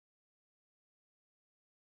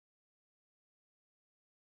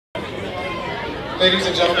Ladies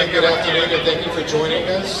and gentlemen, good afternoon and thank you for joining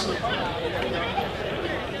us.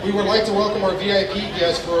 We would like to welcome our VIP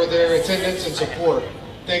guests for their attendance and support.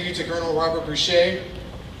 Thank you to Colonel Robert Boucher,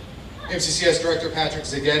 MCCS Director Patrick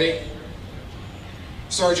Zaghetti,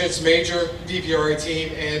 Sergeants Major, DPRI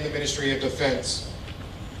team, and the Ministry of Defense.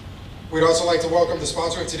 We'd also like to welcome the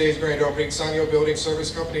sponsor of today's grand opening, Sanyo Building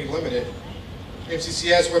Service Company Limited.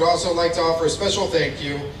 MCCS would also like to offer a special thank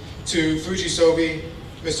you to Fujisobi,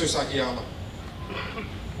 Mr. Sakiyama.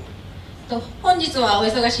 本日はお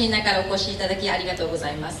忙しい中からお越しいただきありがとうござ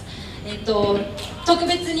います。特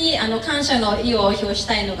別に感謝の意を表し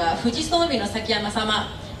たいのが富士装備の崎山様。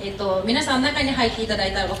皆さん中に入っていただ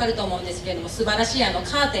いたら分かると思うんですけれども、素晴らしいカ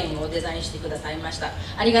ーテンをデザインしてくださいました。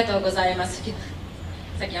ありがとうございます。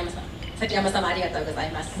崎山様ありがとうござ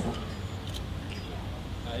います。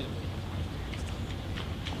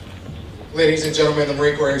Ladies and gentlemen, the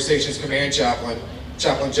Marine Corps Air Station's Command Chaplain,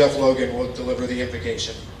 Chaplain Jeff Logan, will deliver the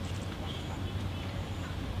invocation.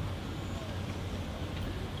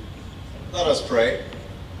 Let us pray.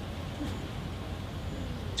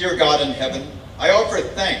 Dear God in heaven, I offer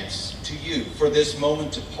thanks to you for this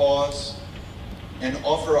moment to pause and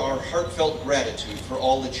offer our heartfelt gratitude for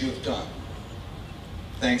all that you have done.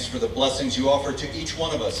 Thanks for the blessings you offer to each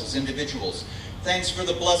one of us as individuals. Thanks for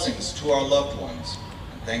the blessings to our loved ones.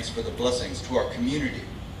 And thanks for the blessings to our community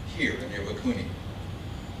here in Iwakuni.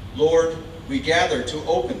 Lord, we gather to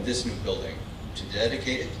open this new building, to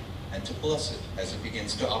dedicate it, and to bless it as it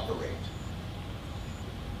begins to operate.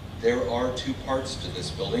 There are two parts to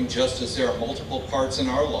this building, just as there are multiple parts in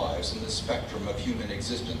our lives in the spectrum of human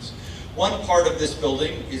existence. One part of this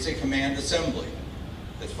building is a command assembly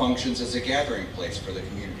that functions as a gathering place for the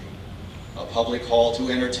community, a public hall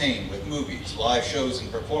to entertain with movies, live shows,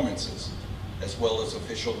 and performances, as well as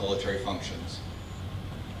official military functions.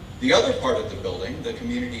 The other part of the building, the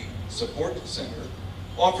Community Support Center,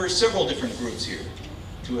 offers several different groups here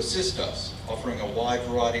to assist us, offering a wide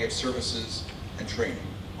variety of services and training,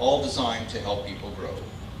 all designed to help people grow.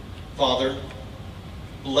 Father,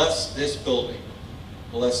 bless this building.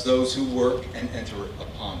 Bless those who work and enter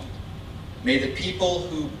upon it. May the people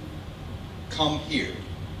who come here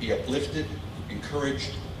be uplifted,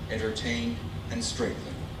 encouraged, entertained, and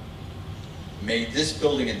strengthened. May this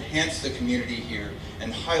building enhance the community here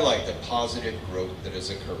and highlight the positive growth that is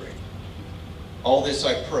occurring. All this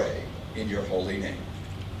I pray in your holy name.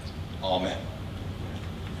 Amen.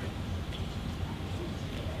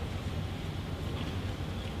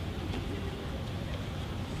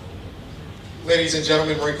 Ladies and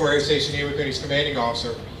gentlemen, Marine Corps Air Station Iwakuni's Commanding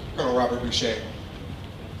Officer, Colonel Robert Boucher.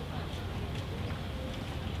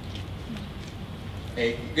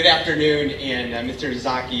 Hey, good afternoon, and Mr.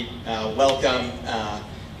 Zaki, welcome.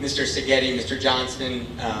 Mr. Seghetti, Mr. Johnston,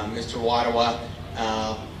 Mr. Wadawa,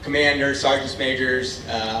 Commanders, Sergeants Majors,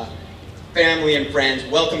 family and friends,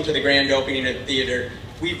 welcome to the grand opening of the theater.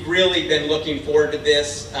 We've really been looking forward to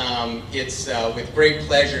this. It's with great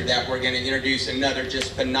pleasure that we're going to introduce another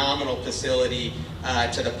just phenomenal facility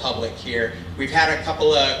to the public here. We've had a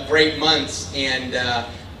couple of great months, and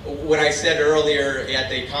what I said earlier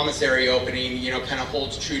at the commissary opening, kind of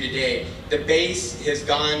holds true today. The base has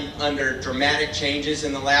gone under dramatic changes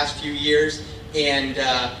in the last few years, and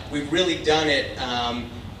we've really done it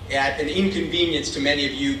at an inconvenience to many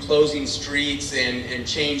of you, closing streets and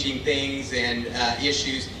changing things and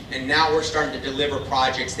issues. And now we're starting to deliver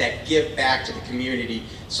projects that give back to the community.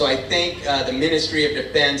 So I thank the Ministry of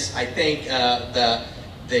Defense. I thank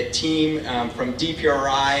the team from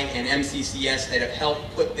DPRI and MCCS that have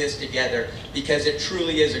helped put this together, because it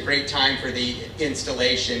truly is a great time for the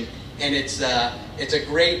installation. And it's a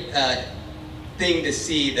great thing to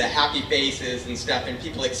see the happy faces and stuff and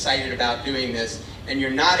people excited about doing this. And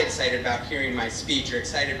you're not excited about hearing my speech, you're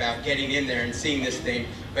excited about getting in there and seeing this thing.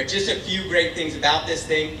 But just a few great things about this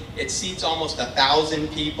thing: it seats almost 1,000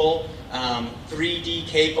 people, 3D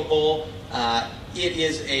capable. It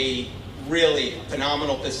is a really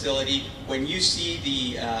phenomenal facility. When you see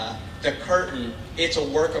the curtain, it's a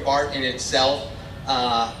work of art in itself.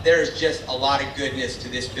 There's just a lot of goodness to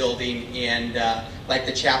this building, and like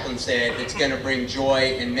the chaplain said, it's going to bring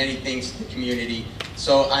joy and many things to the community.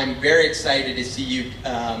 So I'm very excited to see you,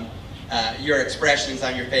 your expressions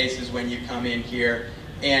on your faces when you come in here.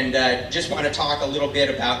 And just want to talk a little bit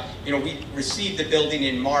about, we received the building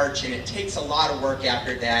in March, and it takes a lot of work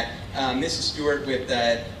after that. Mrs. Stewart with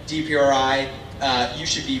DPRI, you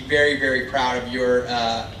should be very, very proud of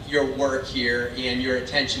your work here and your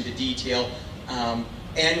attention to detail.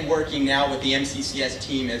 And working now with the MCCS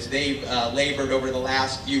team as they've labored over the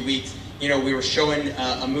last few weeks You know, we were showing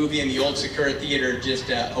a movie in the old Sakura Theater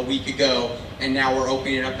just a week ago, and now we're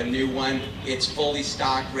opening up a new one. It's fully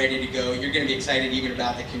stocked, ready to go. You're going to be excited even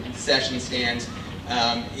about the concession stands.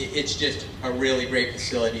 It's just a really great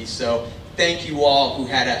facility. So thank you all who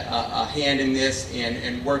had a hand in this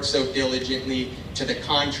and worked so diligently. To the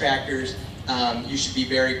contractors, you should be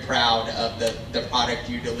very proud of the product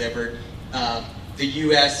you delivered. The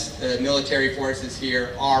U.S. military forces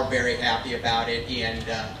here are very happy about it, and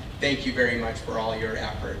thank you very much for all your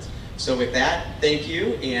efforts. So with that, thank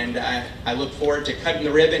you, and I look forward to cutting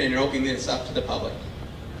the ribbon and opening this up to the public.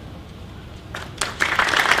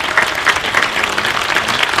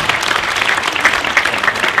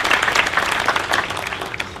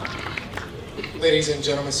 Ladies and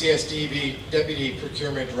gentlemen, CSDB Deputy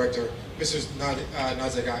Procurement Director, Mr.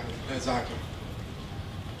 Nazaki.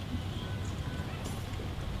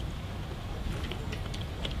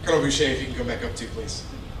 Colonel Boucher, if you can go back up too, please.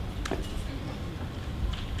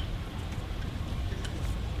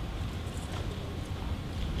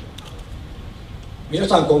 皆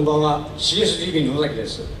さんこんばんは。CSDB の野崎で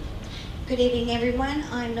す。Good evening, everyone.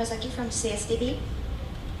 I'm Nozaki from CSDB.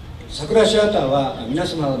 桜シアターは皆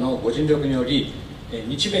様のご尽力により、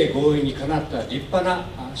日米合意にかなった立派な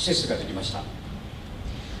施設ができました。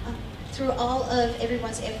Through all of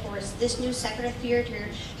everyone's efforts, this new Sakura Theater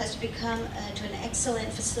has become to an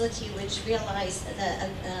excellent facility which realized the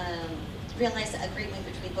agreement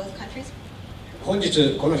between both countries. 本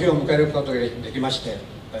日この日を迎えることができまして、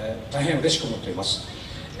大変嬉しく思っています。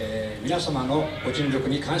皆様のご尽力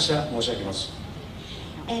に感謝申し上げます。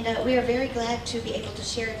And we are very glad to be able to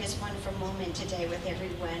share this wonderful moment today with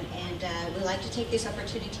everyone. And we'd like to take this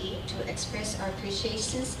opportunity to express our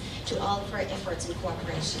appreciations to all of our efforts and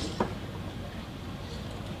cooperation.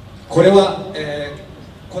 これは、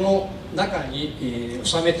この中に、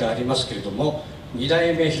収めてありますけれども、二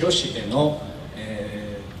代目広重の、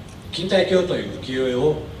錦帯橋という浮世絵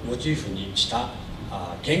をモチーフにした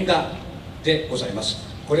原画でございます。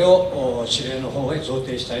これを指令の方へ贈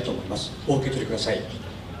呈したいと思います。お受け取りください。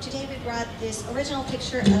Today we brought this original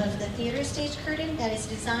picture of the theater stage curtain that is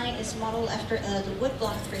designed is modeled after the wood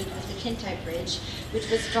block print of the Kintai Bridge, which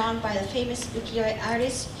was drawn by the famous ukiyo-e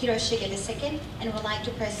artist Hiroshige II, and would like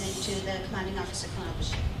to present it to the commanding officer, Colonel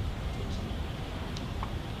Boucher.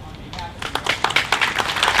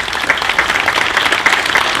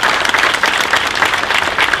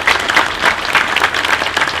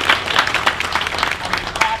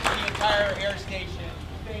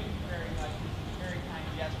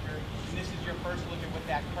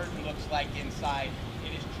 Inside.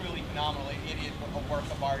 It is truly phenomenal. It is a work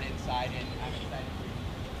of art inside, and I'm excited for you.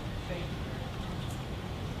 Thank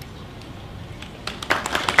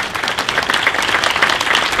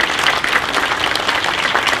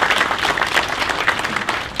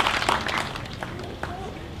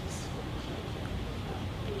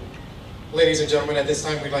you. Ladies and gentlemen, at this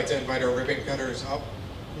time we'd like to invite our ribbon cutters up.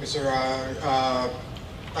 Mr.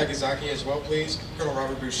 Akizaki as well, please. Colonel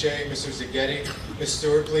Robert Boucher, Mr. Zaghetti, Ms.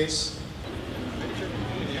 Stewart, please.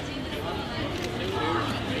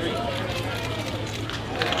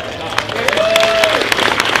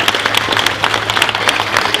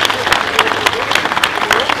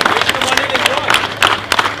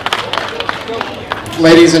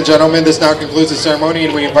 Ladies and gentlemen, this now concludes the ceremony,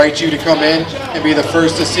 and we invite you to come in and be the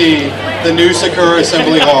first to see the new Sakura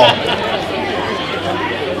Assembly Hall.